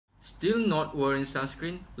Still not wearing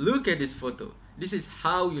sunscreen? Look at this photo. This is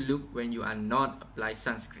how you look when you are not applying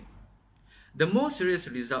sunscreen. The most serious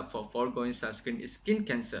result for foregoing sunscreen is skin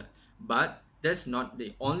cancer, but that's not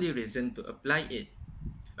the only reason to apply it.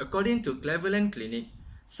 According to Cleveland Clinic,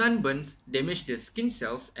 sunburns damage the skin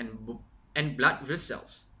cells and blood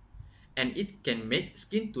vessels, and it can make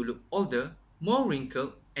skin to look older, more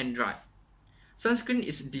wrinkled, and dry. Sunscreen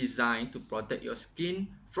is designed to protect your skin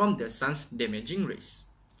from the sun's damaging rays.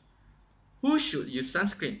 Who should use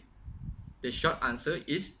sunscreen? The short answer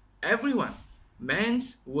is everyone. Men,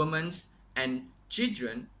 women, and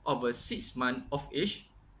children over 6 months of age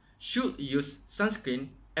should use sunscreen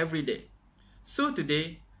every day. So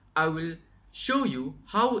today, I will show you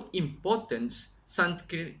how important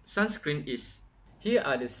sunscreen is. Here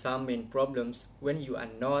are some main problems when you are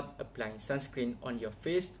not applying sunscreen on your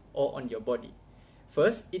face or on your body.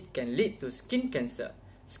 First, it can lead to skin cancer.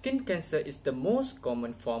 Skin cancer is the most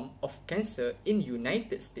common form of cancer in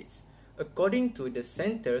United States. According to the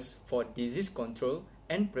Centers for Disease Control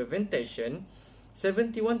and Prevention,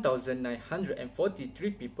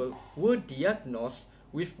 71,943 people were diagnosed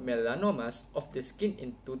with melanomas of the skin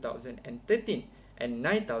in 2013, and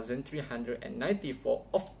 9,394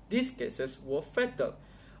 of these cases were fatal.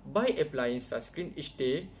 By applying sunscreen each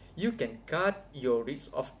day, you can cut your risk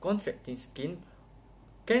of contracting skin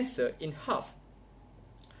cancer in half.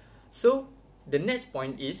 So, the next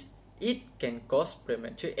point is, it can cause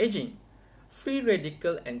premature aging. Free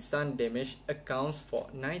radical and sun damage accounts for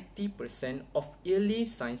 90% of early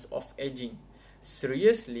signs of aging.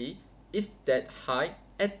 Seriously, is that high?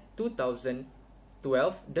 At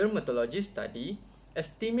 2012 dermatology study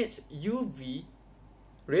estimates UV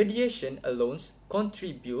radiation alone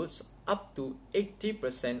contributes up to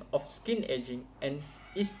 80% of skin aging and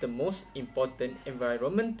is the most important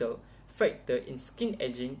environmental factor in skin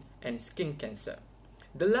aging and skin cancer.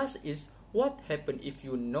 The last is, what happens if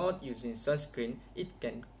you're not using sunscreen? It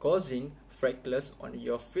can causing freckles on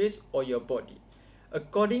your face or your body.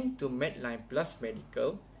 According to Medline Plus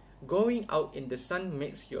Medical, going out in the sun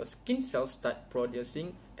makes your skin cells start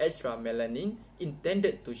producing extra melanin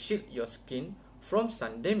intended to shield your skin from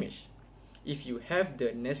sun damage. If you have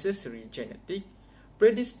the necessary genetic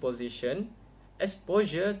predisposition,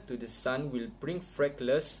 exposure to the sun will bring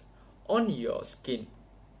freckles on your skin.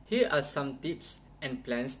 Here are some tips and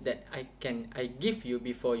plans that I give you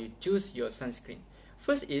before you choose your sunscreen.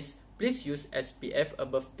 First is, please use SPF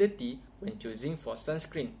above 30 when choosing for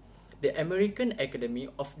sunscreen. The American Academy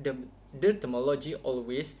of Dermatology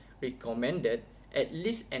always recommended at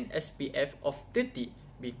least an SPF of 30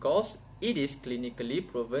 because it is clinically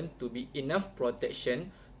proven to be enough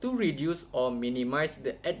protection to reduce or minimize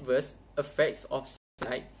the adverse effects of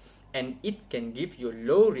sunlight, and it can give you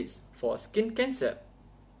low risk for skin cancer.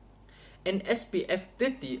 An SPF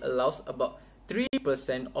 30 allows about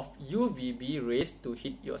 3% of UVB rays to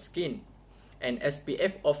hit your skin. An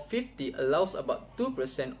SPF of 50 allows about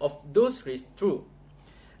 2% of those rays through.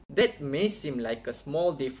 That may seem like a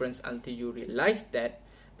small difference until you realize that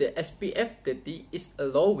the SPF 30 is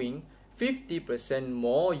allowing 50%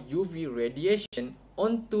 more UV radiation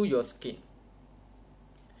onto your skin.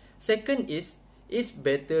 Second is, it's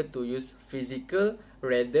better to use physical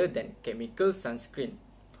rather than chemical sunscreen.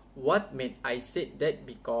 What made I say that?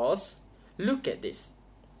 Because look at this.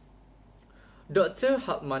 Dr.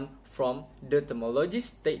 Hartman from dermatology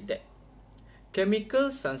stated that chemical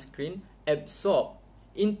sunscreen absorb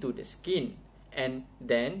into the skin and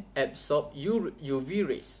then absorb UV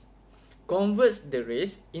rays, converts the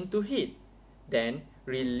rays into heat, then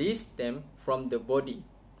release them from the body.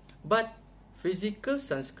 But physical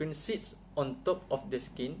sunscreen sits on top of the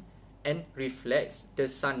skin and reflects the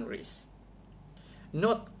sun rays.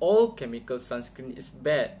 Not all chemical sunscreen is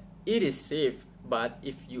bad. It is safe, but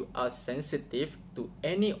if you are sensitive to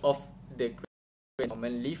any of the ingredients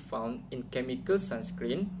commonly found in chemical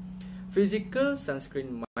sunscreen, physical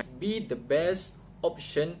sunscreen might be the best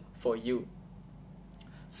option for you.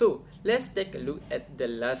 So, let's take a look at the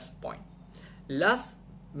last point. Last,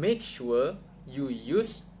 make sure you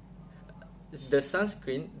use the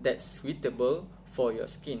sunscreen that's suitable for your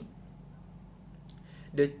skin.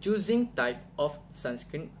 The choosing type of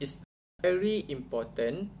sunscreen is very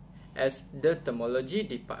important, as the dermatology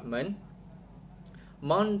department,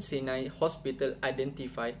 Mount Sinai Hospital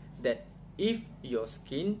identified that if your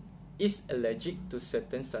skin is allergic to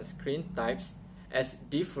certain sunscreen types, as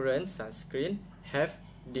different sunscreen have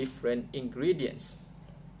different ingredients.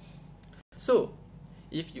 So,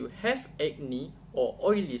 if you have acne or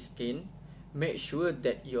oily skin, make sure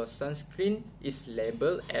that your sunscreen is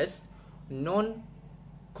labeled as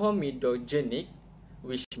non-comedogenic,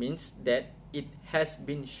 which means that it has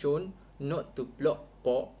been shown not to block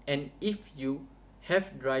pore, and if you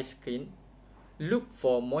have dry skin, look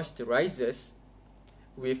for moisturizers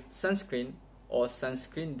with sunscreen or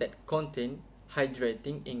sunscreen that contain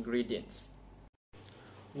hydrating ingredients.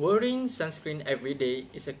 Wearing sunscreen every day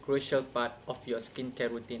is a crucial part of your skincare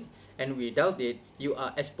routine, and without it, you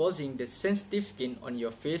are exposing the sensitive skin on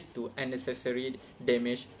your face to unnecessary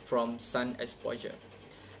damage from sun exposure.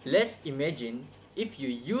 Let's imagine if you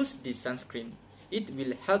use this sunscreen, it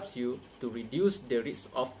will help you to reduce the risk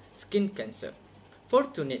of skin cancer.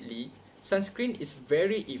 Fortunately, sunscreen is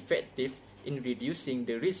very effective in reducing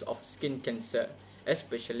the risk of skin cancer,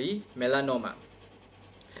 especially melanoma.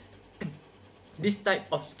 This type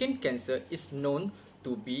of skin cancer is known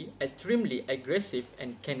to be extremely aggressive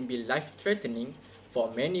and can be life-threatening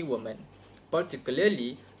for many women,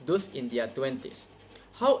 particularly those in their 20s.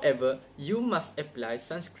 However, you must apply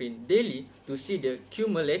sunscreen daily to see the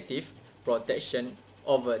cumulative protection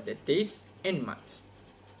over the days and months.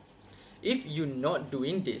 If you're not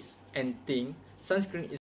doing this and think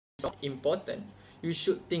sunscreen is not important, you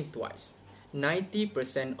should think twice.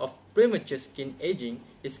 90% of premature skin aging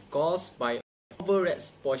is caused by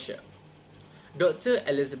overexposure. Dr.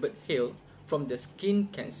 Elizabeth Hill from the Skin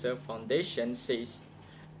Cancer Foundation says,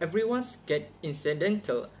 everyone gets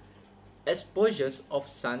incidental exposures of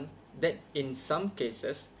sun that in some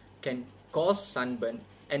cases can cause sunburn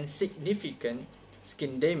and significant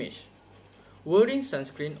skin damage. Wearing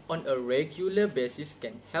sunscreen on a regular basis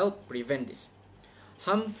can help prevent this.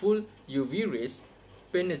 Harmful UV rays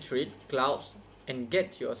penetrate clouds and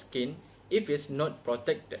get your skin if it's not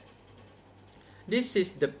protected. This is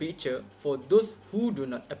the picture for those who do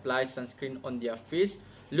not apply sunscreen on their face,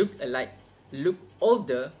 look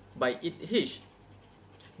older by its age.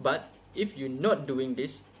 But if you're not doing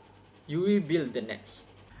this, you will build the next.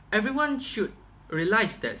 Everyone should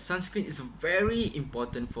realize that sunscreen is very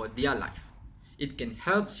important for their life. It can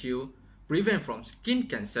help you prevent from skin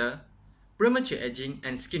cancer, premature aging,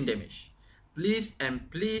 and skin damage. Please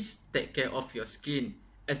take care of your skin,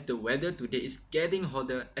 as the weather today is getting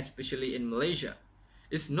hotter, especially in Malaysia.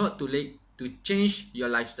 It's not too late to change your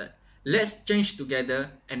lifestyle. Let's change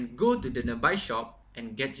together and go to the Nurbaya shop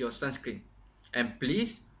and get your sunscreen. And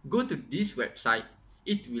please go to this website.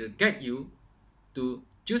 It will guide you to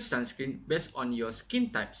choose sunscreen based on your skin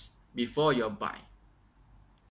types before you buy.